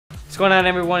going on,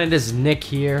 everyone? It is Nick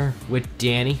here with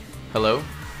Danny Hello.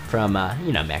 from,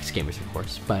 you know, Max Gamers, of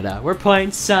course. But we're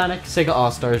playing Sonic Sega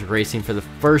All-Stars Racing for the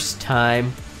first time.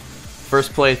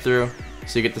 First playthrough,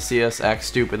 so you get to see us act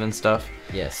stupid and stuff.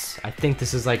 Yes, I think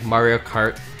this is like Mario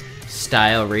Kart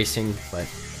style racing, but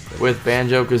With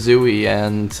Banjo-Kazooie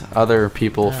and other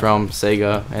people from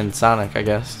Sega and Sonic, I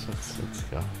guess. let's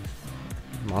go.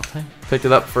 Multi? Picked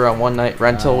it up for a one-night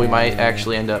rental. We might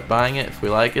actually end up buying it if we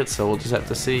like it, so we'll just have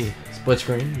to see. Split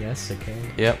screen? Yes, okay.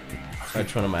 Yep.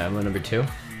 Which one am I? I'm number 2?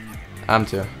 I'm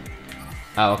too.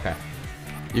 Oh, okay.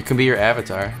 You can be your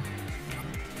avatar.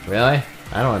 Really?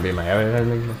 I don't want to be my avatar.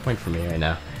 There's no point for me right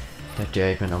now. That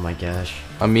Jackman, oh my gosh.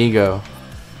 Amigo.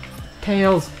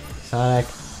 Tails! Sonic.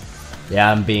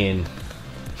 Yeah, I'm being...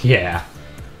 Yeah.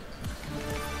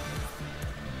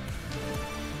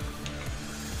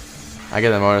 I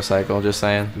get a motorcycle, just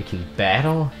saying. We can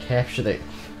battle? Capture the...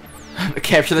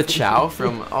 Capture the Chow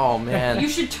from... Oh, man. You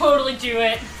should totally do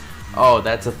it. Oh,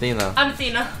 that's Athena I'm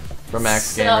Athena. from Max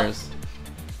So- Gamers.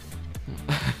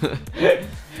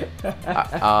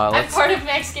 I'm Let's... part of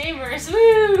Max Gamers.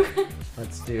 Woo!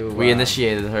 Let's do... We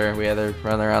initiated her. We had her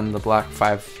run around the block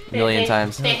 5 million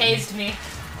times. They hazed me.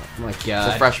 Oh my The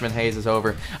god. freshman haze is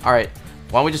over. Alright,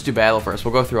 why don't we just do battle first?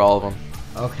 We'll go through all of them.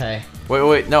 Okay.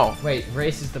 Wait, no. Wait,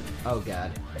 race is the... Oh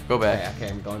god. Go back. Okay,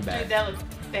 I'm going back. Dude, that looks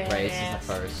badass. Race is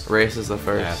the first. Race is the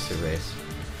first. Yeah, it's the race.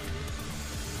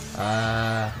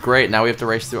 Great, now we have to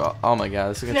race through... Oh my god,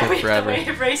 this is gonna Now we take have forever.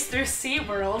 to race through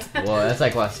SeaWorld. Well, that's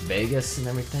like Las Vegas and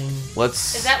everything.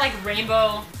 Let's... Is that like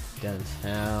Rainbow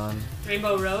Downtown.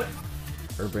 Road?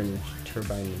 Urban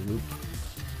Turbine Loop.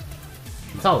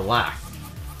 It's all locked.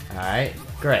 Alright,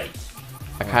 great.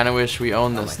 I kinda wish we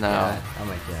owned Oh this my now. god. Oh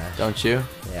my gosh. Don't you?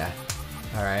 Yeah.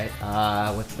 Alright,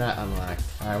 what's not unlocked?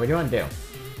 Alright, what do you want to do?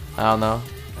 I don't know.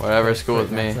 Whatever's cool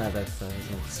with me. That's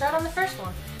Start on the first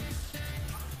one.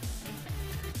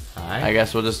 Alright. I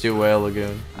guess we'll just do Whale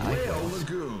Lagoon.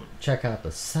 Check out the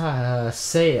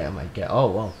Seiya. Oh my god. Oh,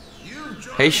 whoa.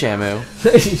 Hey, Shamu.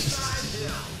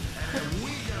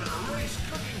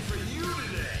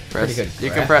 Pretty good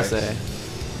You can press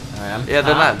graphics. A. Alright, I'm Yeah,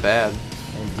 they're top, not bad.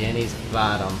 And Danny's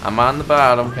bottom. I'm on the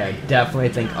bottom. Okay, I definitely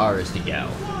think R is to go.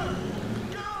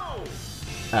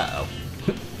 Uh-oh.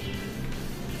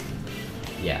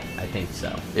 Yeah, I think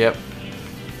so. Yep.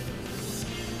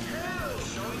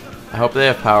 I hope they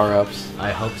have power-ups.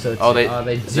 I hope so too. Oh,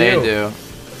 they do. They do.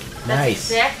 That's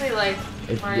Nice. exactly like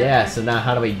Mario Yeah, Kart. so now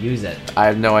how do we use it? I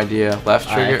have no idea. Left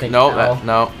I trigger? think No, L.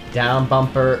 no. Down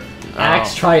bumper. No.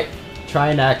 X, try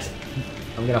and X.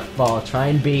 I'm gonna fall. Try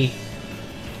and B.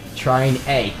 Try and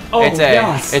A. Oh, It's A.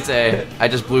 yes! It's A. I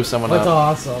just blew someone That's up.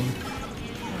 awesome.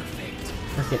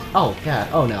 Frickin'. Oh, God.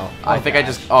 Oh, no. I think I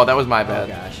just... Oh, that was my Oh, bad.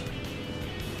 gosh.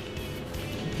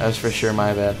 That was for sure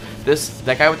my bad.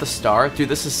 That guy with the star, dude,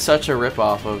 this is such a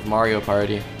ripoff of Mario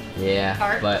Party. Yeah,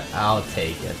 Kart? but I'll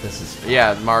take it. This is fun.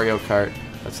 Yeah, Mario Kart.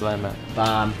 That's what I meant.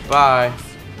 Bomb. Bye.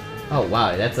 Oh,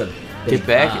 wow. That's a big Get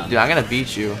back. bomb. Dude, I'm gonna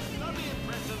beat you.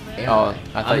 Anyway, Oh,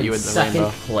 I thought I'm you in would the second rainbow.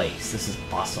 place. This is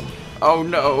awesome. Oh,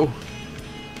 no.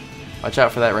 Watch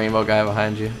out for that rainbow guy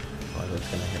behind you. Oh, that's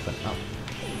gonna happen. Oh.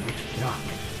 Get off.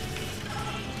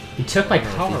 He took my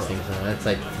power. That's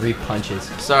like 3 punches.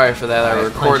 Sorry for that. Our Alright,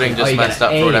 recording punch it. Oh, just you messed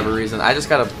gotta up for whatever aim. reason. I just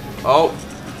gotta... Oh.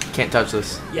 Can't touch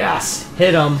this. Yes!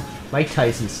 Hit him! Mike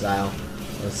Tyson style.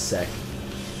 That was sick.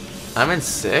 I'm in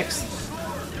 6th?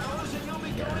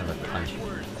 Yeah, another punch.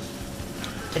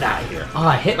 Get out of here. Oh,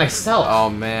 I hit myself! Oh,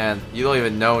 man. You don't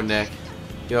even know, Nick.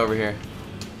 Get over here.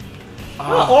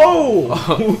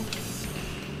 Oh!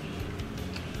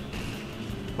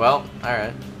 Well,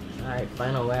 alright. Alright,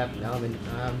 final lap. Now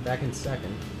I'm back in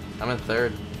second. I'm in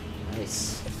 3rd,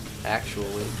 Nice.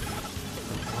 actually.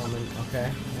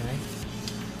 Okay, alright.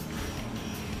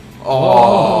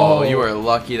 Oh, Whoa. you are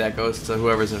lucky that goes to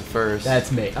whoever's in 1st.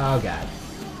 That's me. Oh, God.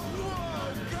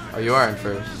 Oh, you are in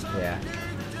 1st. Yeah.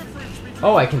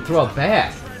 Oh, I can throw it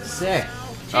back. Sick.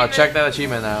 Oh, check that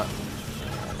achievement out.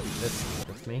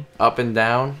 That's me. Up and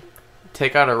down.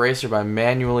 Take out a racer by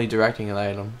manually directing an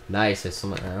item. Nice.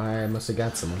 I must have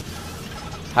got someone.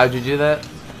 How'd you do that?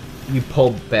 You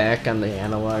pull back on the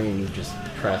analog and you just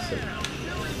press it.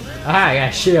 Ah, I got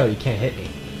a shield. You can't hit me.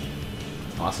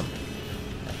 Awesome.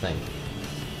 That thing.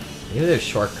 Maybe there's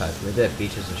shortcuts. Maybe that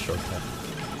beach is a shortcut.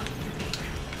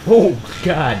 Oh,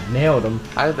 God. Nailed him.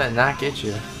 How did that not get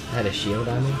you? I had a shield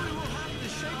on me.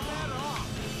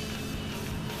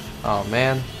 Oh,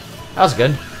 man. That was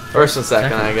good. 1st and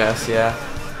 2nd, I guess, yeah.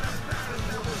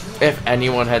 If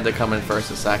anyone had to come in 1st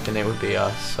and 2nd, it would be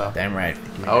us, so. Damn right.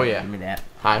 Oh, yeah. Give me that.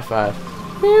 High five.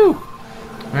 Whew.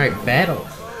 Alright, battle.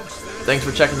 thanks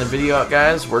for checking the video out,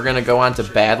 guys. We're gonna go on to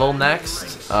battle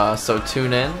next, so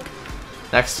tune in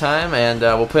next time, and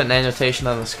we'll put an annotation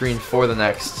on the screen for the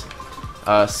next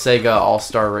Sega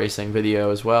All-Star Racing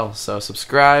video as well. So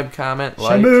subscribe, comment,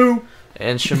 like, Shamu!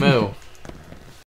 and Shamu.